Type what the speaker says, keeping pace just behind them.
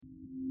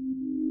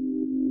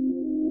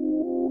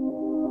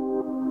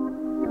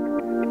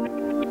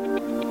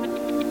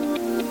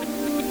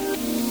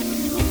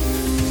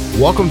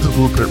Welcome to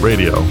Blueprint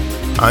Radio.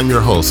 I'm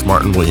your host,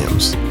 Martin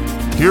Williams.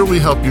 Here we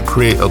help you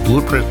create a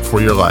blueprint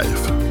for your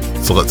life.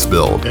 So let's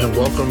build. And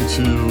welcome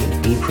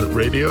to Blueprint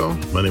Radio.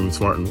 My name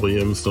is Martin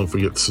Williams. Don't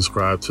forget to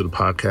subscribe to the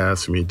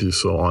podcast. You may do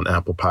so on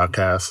Apple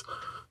Podcasts,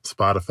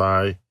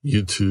 Spotify,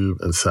 YouTube,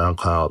 and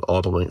SoundCloud.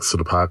 All the links to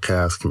the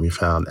podcast can be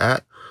found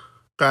at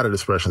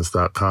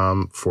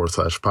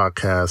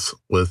guidedexpressions.com/podcast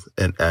with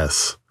an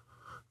S.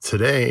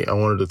 Today, I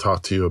wanted to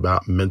talk to you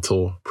about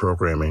mental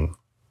programming.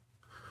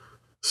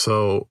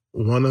 So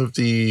one of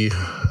the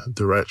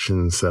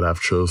directions that I've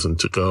chosen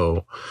to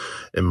go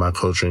in my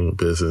coaching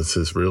business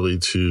is really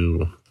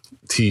to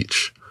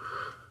teach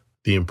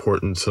the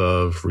importance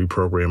of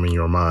reprogramming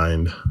your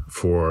mind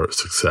for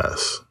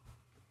success.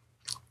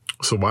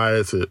 So why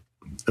is it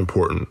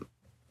important?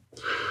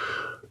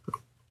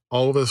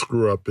 All of us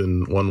grew up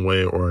in one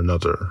way or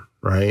another,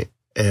 right?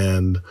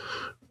 And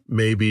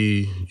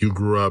maybe you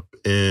grew up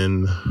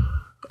in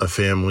a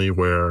family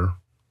where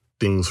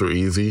things were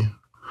easy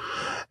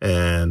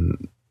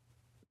and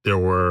there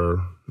were,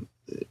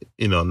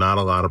 not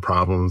a lot of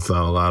problems,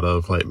 not a lot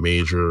of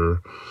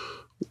major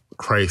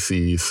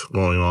crises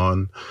going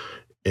on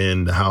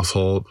in the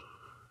household.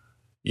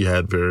 You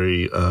had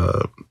very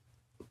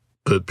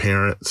good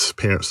parents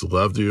who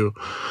loved you,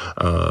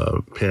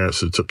 parents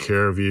who took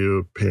care of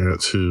you,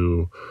 parents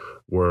who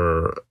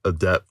were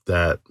adept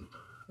at,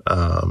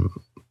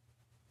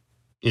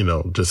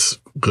 just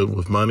good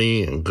with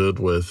money and good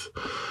with,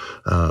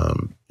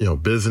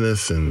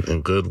 business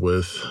and good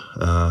with,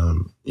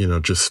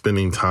 just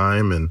spending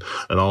time and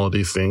all of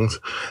these things.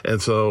 And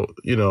so,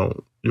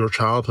 your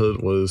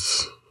childhood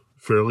was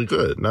fairly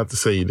good. Not to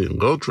say you didn't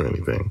go through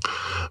anything,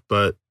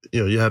 but,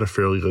 you had a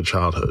fairly good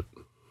childhood,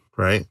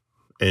 right?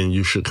 And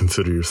you should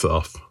consider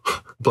yourself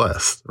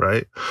blessed,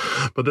 right?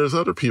 But there's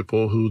other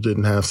people who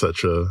didn't have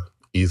such a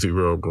easy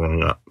road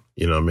growing up.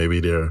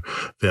 Maybe their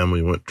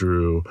family went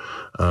through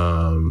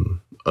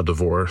a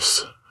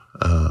divorce.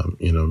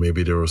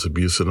 Maybe there was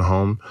abuse in the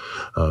home.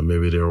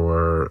 Maybe there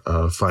were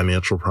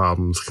financial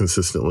problems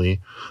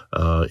consistently,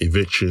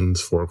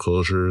 evictions,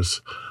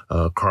 foreclosures,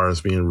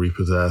 cars being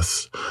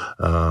repossessed,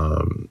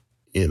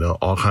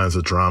 all kinds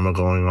of drama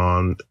going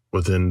on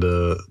within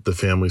the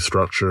family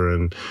structure.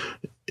 And,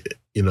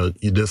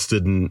 you just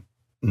didn't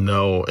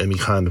know any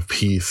kind of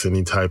peace,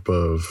 any type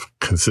of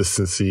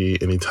consistency,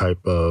 any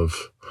type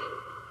of,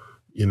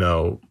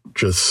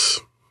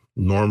 just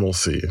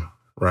normalcy,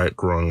 right,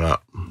 growing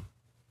up.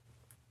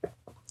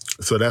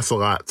 So that's a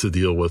lot to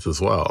deal with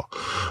as well.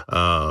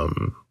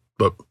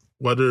 But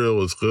whether it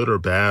was good or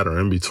bad or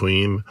in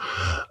between,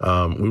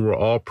 we were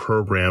all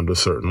programmed a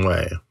certain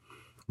way,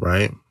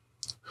 right?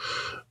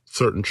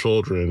 Certain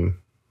children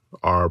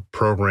are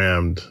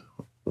programmed,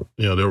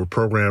 they were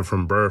programmed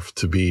from birth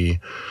to be,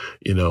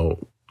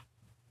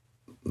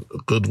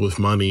 good with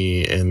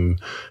money and,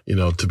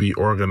 to be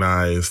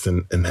organized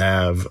and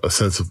have a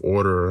sense of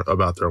order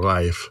about their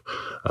life.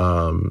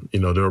 They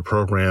were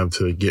programmed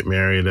to get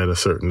married at a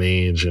certain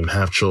age and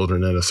have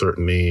children at a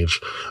certain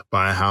age,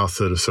 buy a house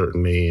at a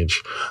certain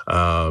age,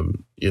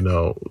 get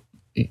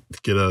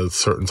a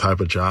certain type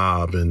of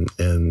job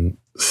and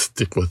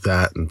stick with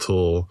that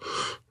until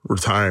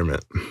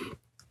retirement.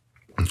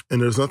 And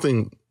there's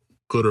nothing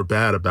good or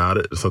bad about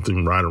it. There's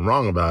nothing right or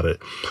wrong about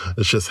it.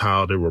 It's just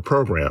how they were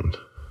programmed.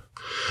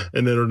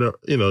 And then,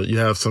 you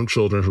have some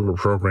children who were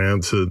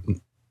programmed to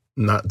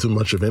not do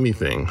much of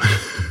anything,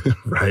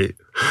 right?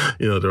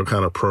 They're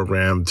kind of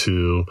programmed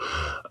to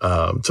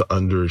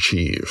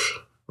underachieve,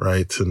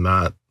 right? To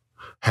not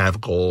have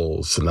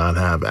goals, to not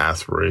have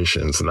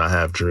aspirations, to not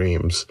have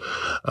dreams.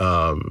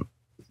 And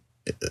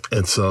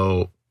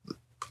so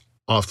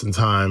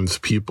oftentimes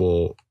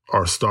people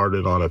are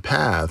started on a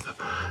path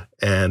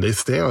and they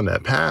stay on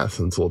that path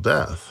until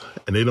death.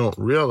 And they don't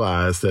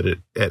realize that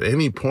at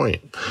any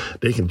point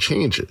they can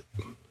change it.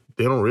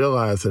 They don't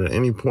realize that at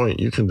any point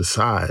you can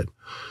decide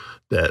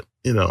that,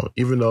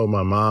 even though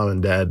my mom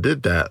and dad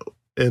did that,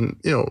 and,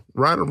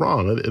 right or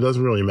wrong, it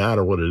doesn't really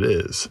matter what it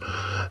is,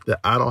 that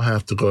I don't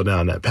have to go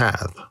down that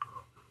path.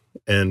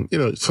 And,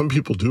 some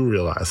people do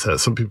realize that.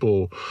 Some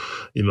people,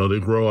 they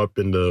grow up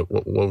in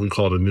what we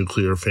call the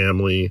nuclear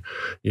family,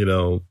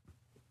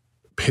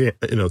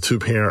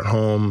 two-parent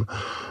home,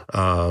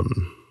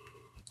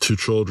 2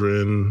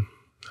 children,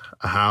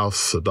 a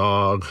house, a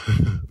dog,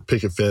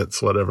 picket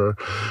fence, whatever.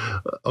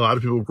 A lot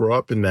of people grow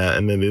up in that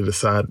and then they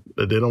decide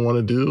that they don't want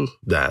to do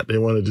that. They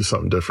want to do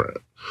something different.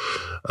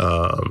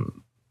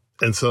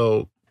 And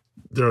so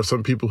there are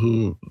some people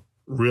who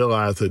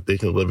realize that they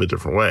can live a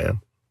different way,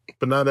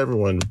 but not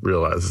everyone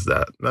realizes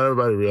that. Not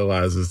everybody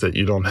realizes that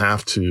you don't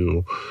have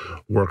to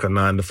work a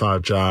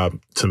 9-to-5 job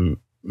to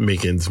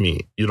make ends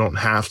meet. You don't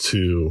have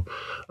to,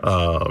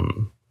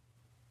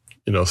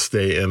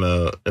 stay in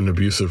an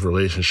abusive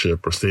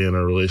relationship or stay in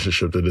a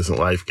relationship that isn't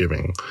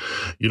life-giving.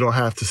 You don't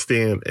have to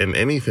stay in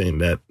anything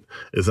that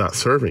is not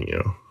serving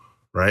you,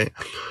 right?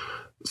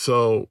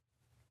 So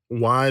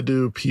why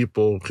do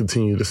people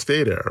continue to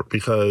stay there?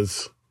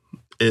 Because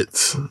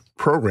it's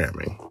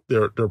programming.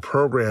 They're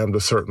programmed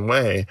a certain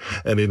way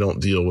and they don't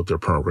deal with their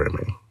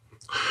programming.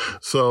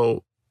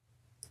 So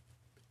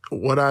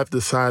what I've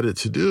decided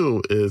to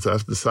do is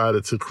I've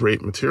decided to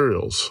create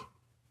materials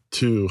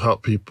to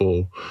help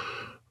people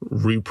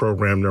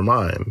reprogram their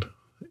mind.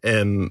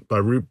 And by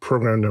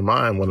reprogramming their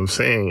mind, what I'm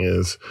saying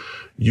is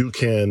you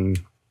can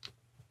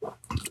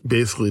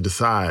basically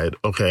decide,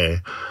 okay,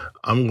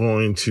 I'm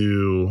not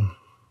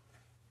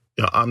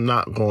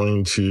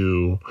going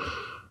to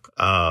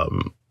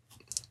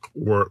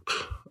work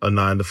a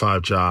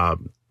 9-to-5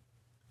 job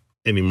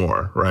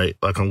anymore, right?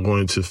 Like I'm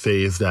going to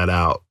phase that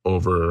out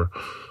over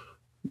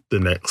the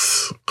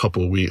next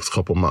couple of weeks,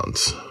 couple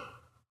months,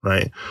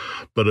 right?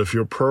 But if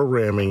your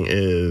programming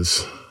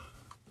is,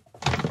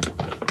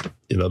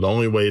 the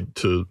only way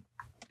to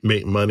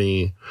make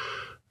money,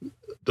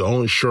 the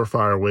only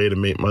surefire way to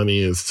make money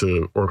is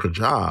to work a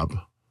job,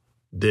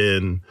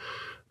 then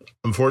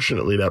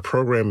unfortunately that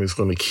program is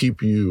going to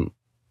keep you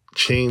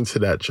chained to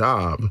that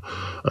job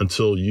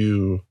until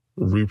you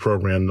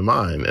reprogram the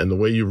mind. And the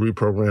way you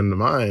reprogram the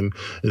mind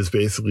is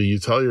basically you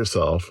tell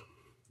yourself,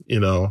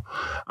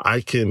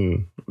 I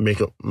can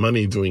make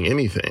money doing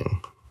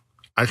anything.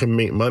 I can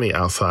make money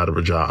outside of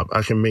a job.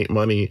 I can make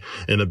money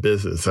in a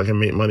business. I can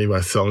make money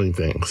by selling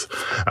things.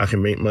 I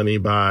can make money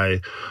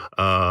by,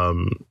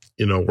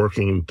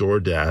 working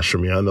DoorDash.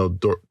 I mean, I know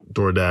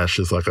DoorDash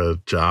is like a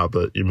job,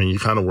 but you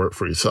kind of work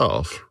for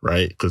yourself,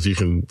 right? Because you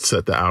can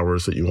set the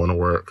hours that you want to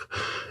work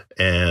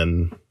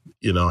and,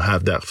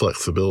 have that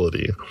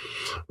flexibility,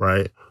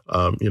 right?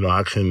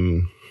 I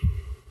can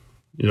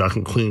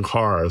clean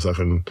cars. I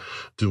can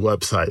do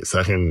websites.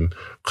 I can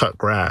cut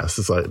grass.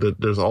 It's like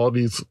there's all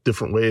these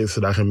different ways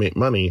that I can make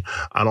money.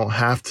 I don't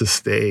have to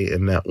stay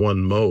in that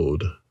one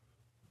mode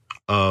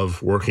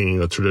of working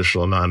a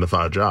traditional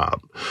 9-to-5 job.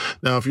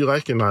 Now, if you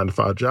like your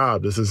 9-to-5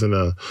 job, this isn't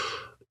an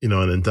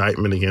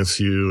indictment against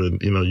you.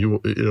 And,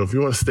 if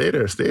you want to stay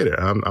there, stay there.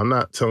 I'm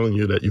not telling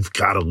you that you've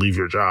got to leave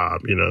your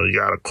job. You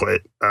got to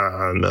quit.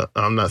 No,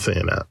 I'm not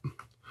saying that.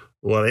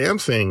 What I am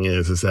saying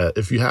is that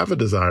if you have a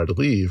desire to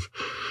leave,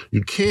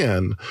 you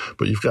can,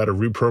 but you've got to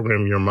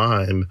reprogram your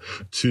mind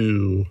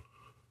to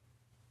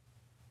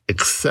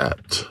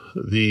accept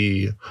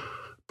the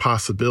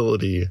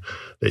possibility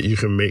that you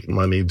can make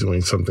money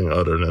doing something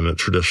other than a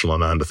traditional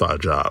 9-to-5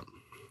 job.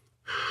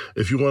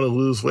 If you want to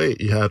lose weight,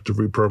 you have to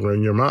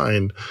reprogram your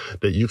mind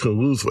that you can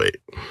lose weight.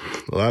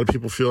 A lot of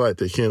people feel like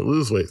they can't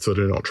lose weight, so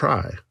they don't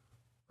try,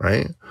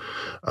 right?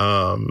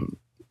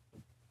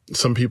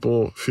 Some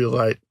people feel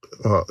like,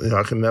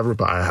 I can never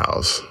buy a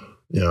house.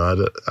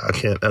 I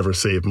can't ever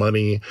save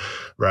money,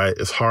 right?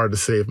 It's hard to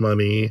save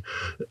money.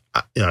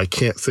 I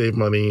can't save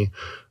money.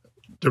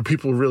 There are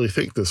people who really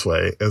think this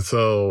way. And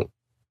so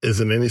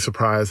isn't any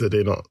surprise that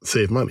they don't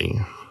save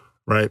money,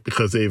 right?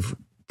 Because they've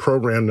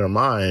programmed their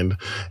mind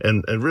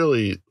and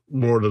really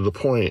more to the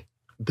point,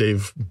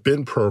 they've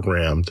been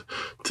programmed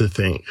to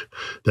think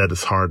that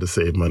it's hard to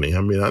save money.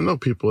 I mean, I know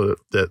people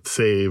that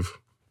save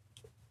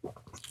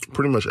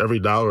pretty much every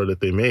dollar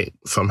that they make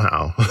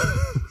somehow,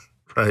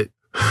 right?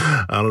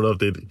 I don't know if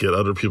they get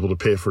other people to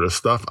pay for their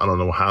stuff. I don't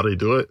know how they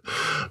do it.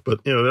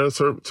 But, there are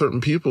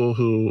certain people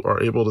who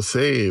are able to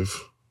save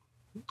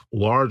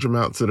large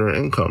amounts of their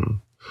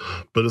income,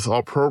 but it's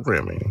all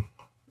programming.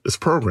 It's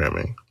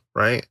programming,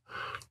 right?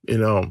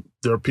 There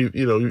are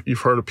people, you've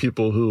heard of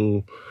people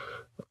who,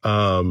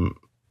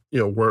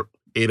 work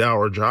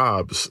 8-hour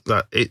jobs,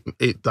 not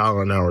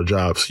 $8 an hour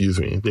jobs, excuse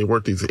me. They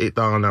worked these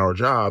 $8 an hour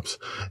jobs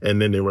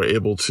and then they were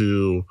able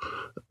to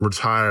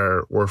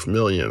retire worth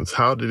millions.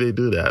 How did they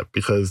do that?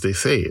 Because they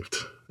saved,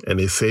 and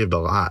they saved a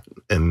lot.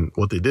 And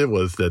what they did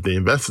was that they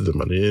invested the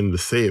money. They didn't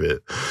just save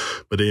it,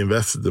 but they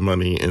invested the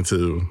money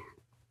into,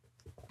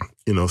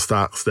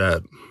 stocks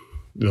that,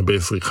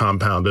 basically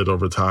compounded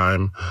over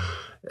time.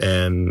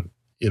 And,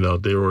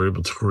 they were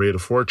able to create a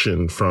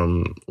fortune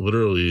from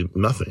literally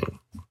nothing,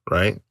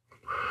 right?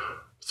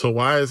 So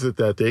why is it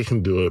that they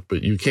can do it,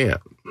 but you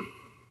can't?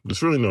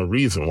 There's really no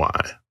reason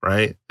why,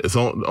 right?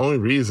 The only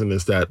reason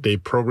is that they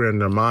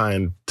programmed their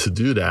mind to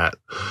do that,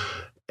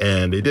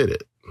 and they did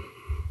it,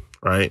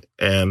 right?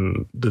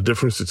 And the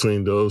difference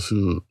between those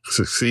who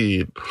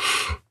succeed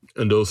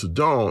and those who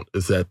don't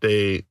is that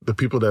the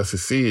people that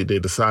succeed, they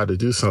decide to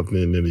do something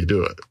and then they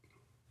do it.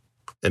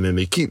 And then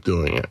they keep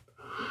doing it,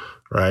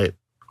 right?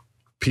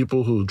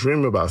 People who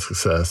dream about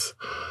success,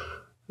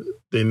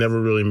 they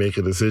never really make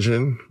a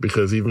decision,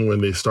 because even when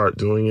they start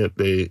doing it,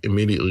 they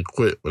immediately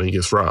quit when it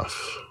gets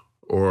rough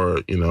or,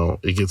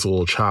 it gets a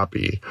little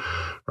choppy,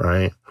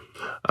 right?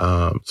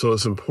 So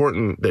it's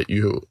important that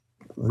you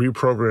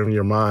reprogram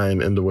your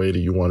mind in the way that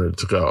you want it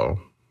to go,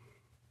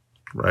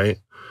 right?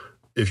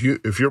 If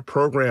you're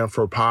programmed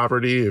for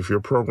poverty, if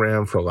you're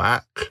programmed for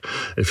lack,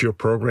 if you're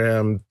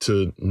programmed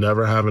to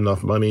never have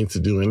enough money to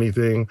do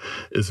anything,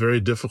 it's very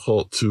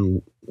difficult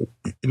to,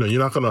 you're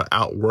not going to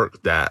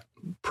outwork that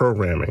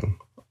programming.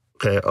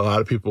 Okay. A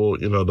lot of people,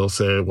 they'll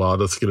say, well,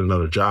 let's get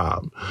another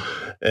job.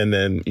 And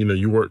then,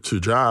 you work 2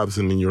 jobs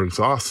and then you're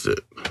exhausted.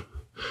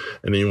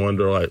 And then you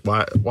wonder, like,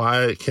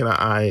 why can't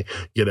I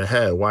get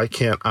ahead? Why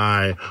can't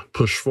I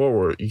push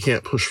forward? You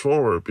can't push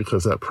forward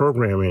because that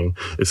programming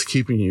is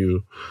keeping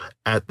you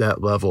at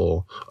that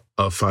level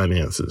of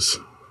finances,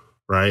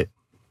 right?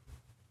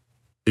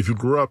 If you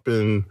grew up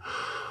in,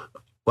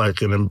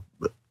 like, when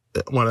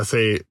I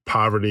say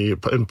poverty,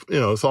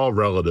 it's all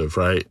relative,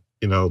 right?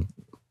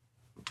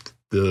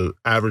 The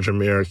average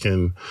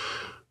American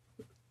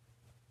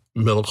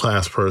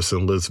middle-class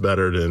person lives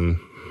better than,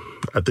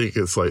 I think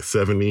it's like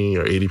 70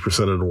 or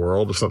 80% of the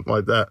world or something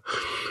like that.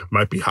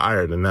 Might be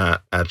higher than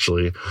that,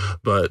 actually.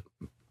 But,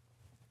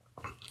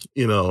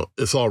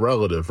 it's all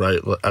relative, right?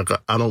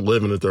 I don't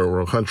live in a third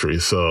world country.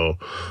 So,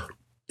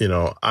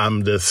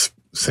 I'm just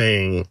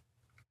saying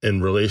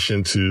in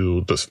relation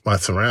to my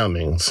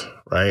surroundings,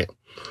 right?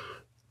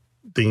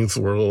 Things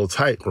were a little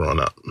tight growing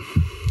up.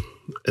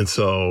 And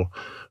so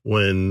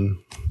when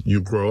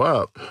you grow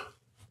up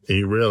and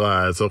you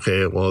realize,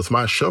 okay, well, it's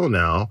my show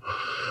now,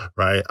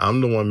 right?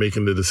 I'm the one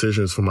making the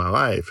decisions for my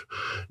life.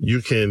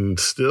 You can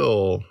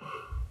still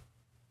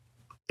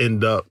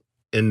end up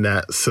in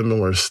that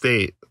similar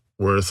state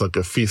where it's like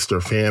a feast or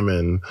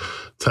famine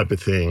type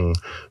of thing.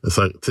 It's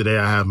like, today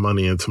I have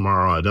money and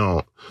tomorrow I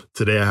don't.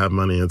 Today I have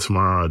money and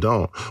tomorrow I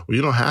don't. Well,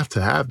 you don't have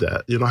to have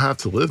that. You don't have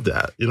to live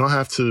that. You don't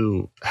have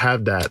to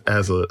have that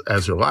as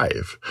your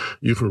life.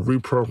 You can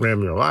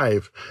reprogram your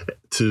life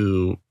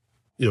to,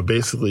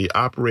 basically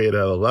operate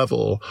at a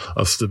level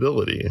of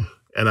stability.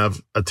 And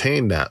I've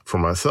attained that for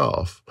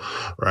myself,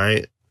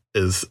 right?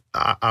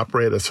 I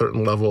operate at a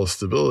certain level of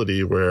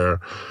stability where,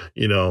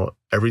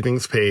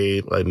 everything's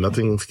paid, like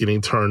nothing's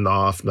getting turned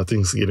off,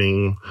 nothing's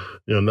getting,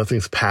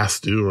 nothing's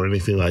past due or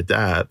anything like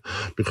that,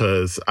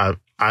 because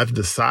I've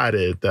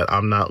decided that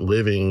I'm not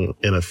living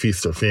in a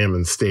feast or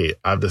famine state.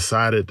 I've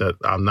decided that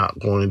I'm not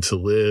going to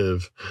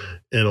live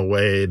in a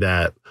way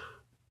that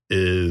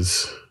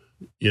is,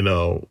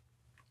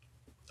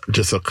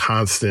 just a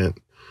constant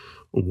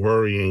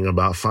worrying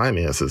about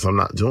finances. I'm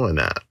not doing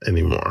that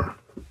anymore,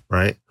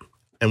 right?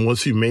 And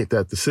once you make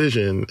that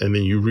decision and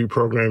then you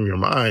reprogram your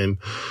mind,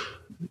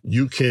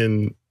 you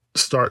can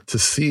start to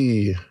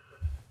see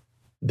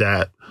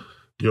that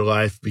your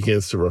life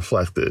begins to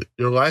reflect it.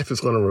 Your life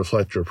is going to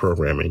reflect your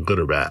programming, good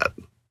or bad,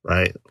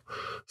 right?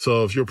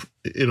 So if you're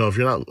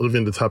not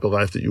living the type of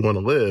life that you want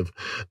to live,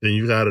 then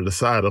you got to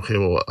decide, okay,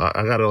 well,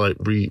 I got to like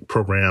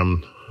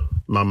reprogram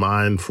my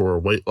mind for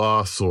weight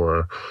loss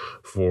or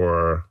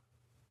for,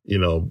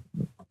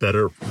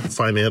 better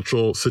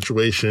financial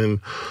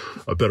situation,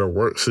 a better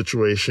work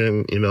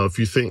situation. If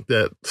you think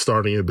that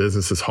starting a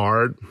business is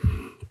hard,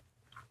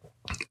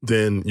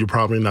 then you're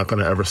probably not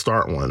going to ever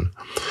start one.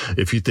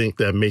 If you think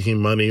that making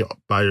money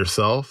by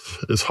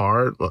yourself is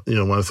hard,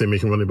 when I say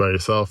making money by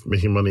yourself,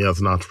 making money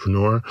as an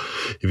entrepreneur,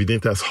 if you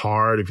think that's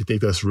hard, if you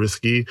think that's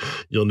risky,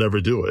 you'll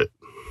never do it.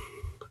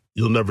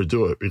 You'll never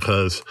do it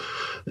because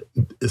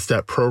it's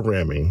that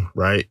programming,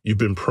 right? You've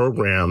been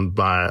programmed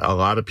by a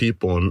lot of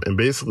people, and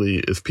basically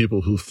it's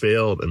people who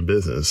failed in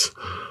business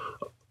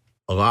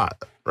a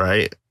lot,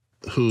 right?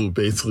 Who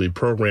basically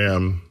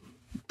program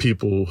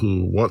people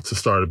who want to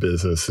start a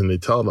business, and they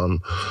tell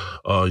them,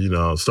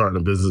 starting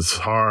a business is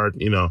hard.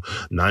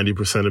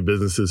 90% of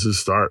businesses who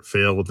start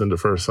fail within the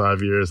first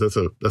 5 years. That's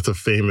a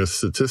famous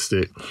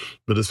statistic,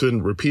 but it's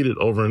been repeated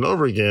over and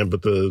over again.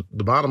 But the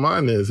bottom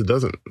line is it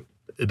doesn't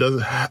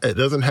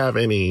have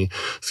any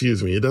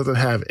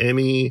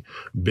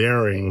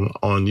bearing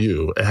on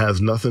you. It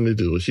has nothing to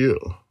do with you.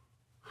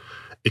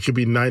 It could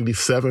be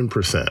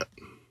 97%.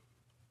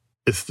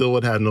 It still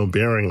would have no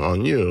bearing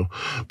on you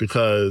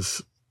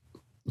because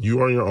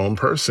you are your own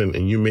person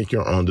and you make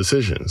your own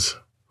decisions,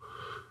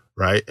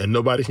 right? And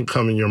nobody can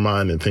come in your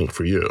mind and think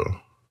for you.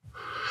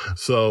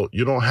 So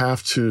you don't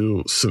have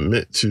to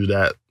submit to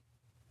that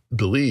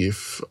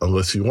belief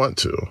unless you want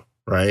to,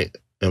 right?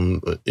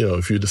 And,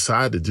 if you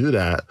decide to do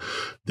that,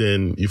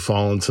 then you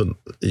fall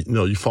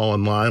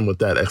in line with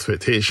that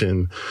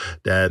expectation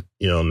that,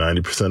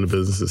 90% of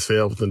businesses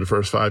fail within the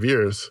first 5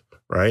 years,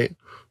 right?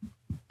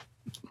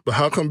 But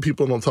how come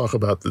people don't talk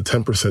about the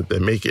 10%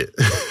 that make it,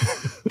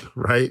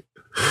 right?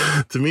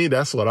 To me,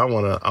 that's what I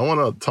want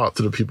to talk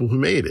to the people who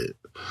made it,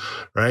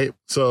 right?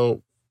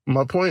 So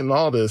my point in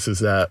all this is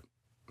that,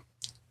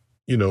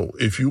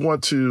 if you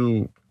want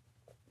to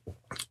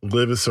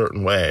live a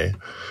certain way,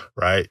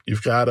 right,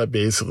 you've got to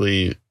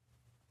basically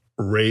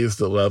raise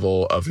the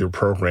level of your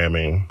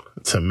programming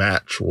to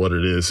match what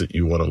it is that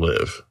you want to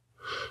live.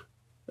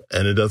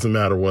 And it doesn't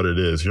matter what it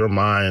is. Your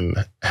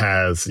mind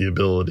has the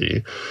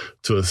ability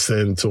to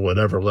ascend to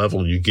whatever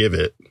level you give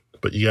it,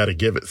 but you got to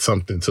give it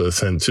something to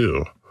ascend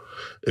to.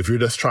 If you're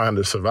just trying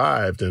to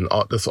survive, then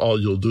that's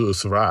all you'll do is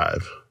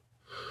survive.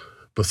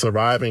 But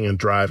surviving and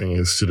thriving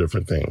is two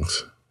different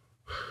things.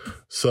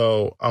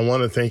 So I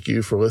want to thank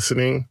you for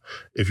listening.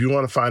 If you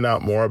want to find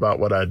out more about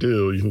what I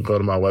do, you can go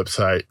to my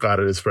website,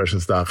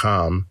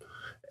 guidedexpressions.com.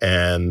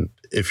 And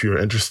if you're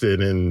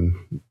interested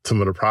in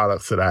some of the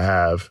products that I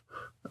have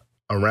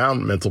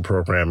around mental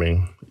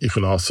programming, you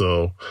can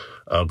also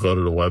go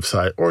to the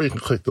website, or you can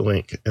click the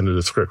link in the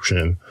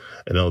description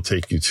and it'll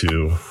take you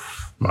to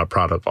my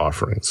product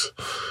offerings.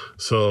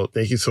 So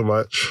thank you so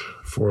much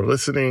for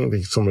listening.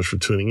 Thank you so much for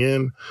tuning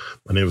in.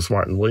 My name is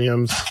Martin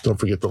Williams. Don't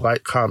forget to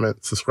like,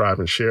 comment, subscribe,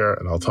 and share,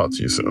 and I'll talk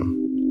to you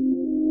soon.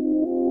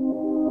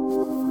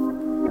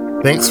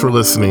 Thanks for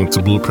listening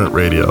to Blueprint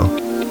Radio.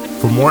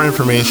 For more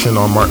information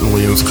on Martin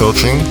Williams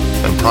coaching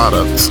and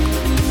products,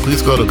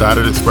 please go to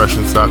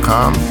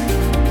guidedexpressions.com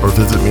or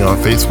visit me on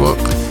Facebook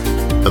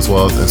as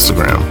well as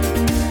Instagram.